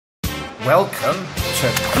Welcome to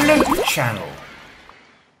Ploop Channel.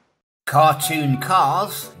 Cartoon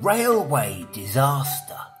Cars Railway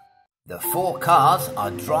Disaster. The 4 cars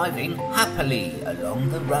are driving happily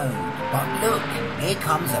along the road. But look, here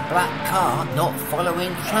comes a black car not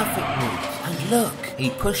following traffic rules. And look,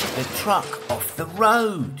 he pushed the truck off the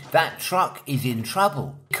road. That truck is in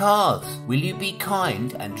trouble. Cars, will you be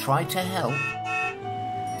kind and try to help?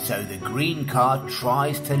 So the green car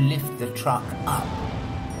tries to lift the truck up.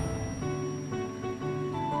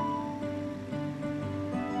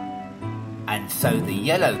 And so the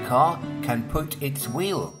yellow car can put its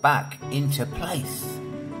wheel back into place.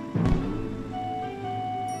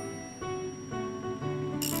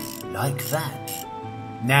 Like that.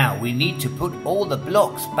 Now we need to put all the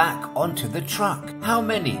blocks back onto the truck. How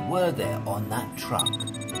many were there on that truck?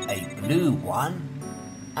 A blue one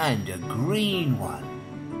and a green one.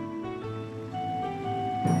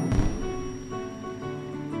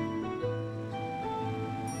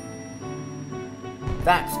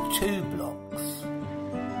 That's 2 blocks.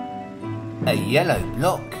 A yellow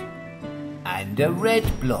block and a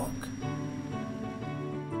red block.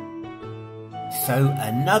 So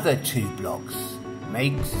another 2 blocks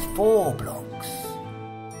makes 4 blocks.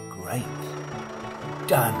 Great.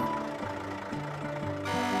 Done.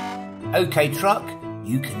 Okay, truck,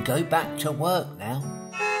 you can go back to work now.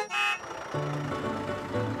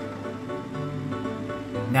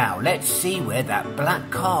 Now let's see where that black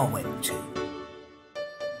car went to.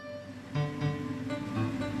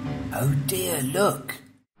 Oh dear, look!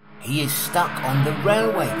 He is stuck on the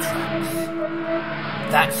railway tracks.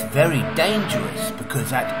 That's very dangerous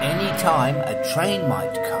because at any time a train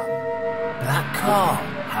might come. Black car,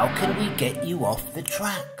 how can we get you off the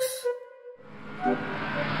tracks?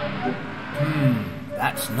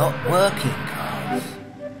 That's not working, cars.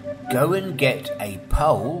 Go and get a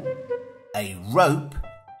pole, a rope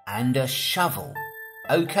and a shovel.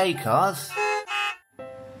 Okay, cars?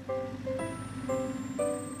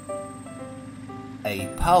 A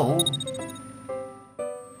pole,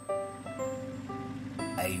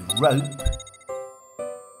 a rope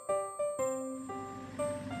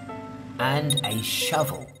and a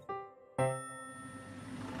shovel.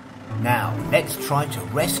 Now let's try to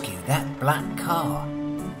rescue that black car.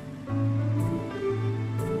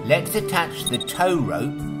 Let's attach the tow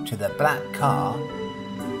rope to the black car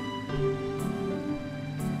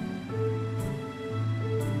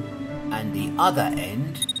and the other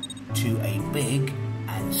end to a big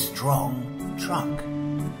and strong truck.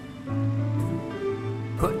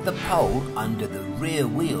 Put the pole under the rear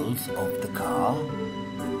wheels of the car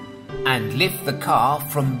and lift the car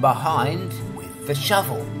from behind with the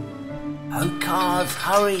shovel. Oh cars,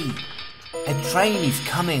 hurry! A train is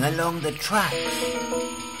coming along the tracks.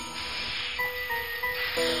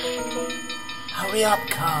 Hurry up,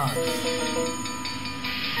 cars!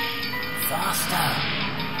 Faster!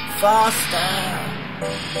 Faster!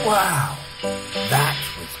 Wow, that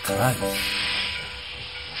was close.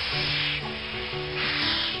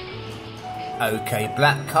 Okay,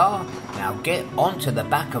 black car, now get onto the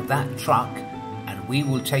back of that truck and we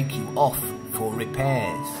will take you off for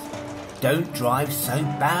repairs. Don't drive so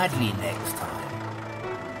badly next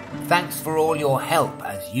time. Thanks for all your help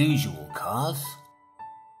as usual, cars.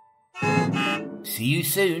 See you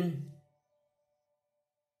soon.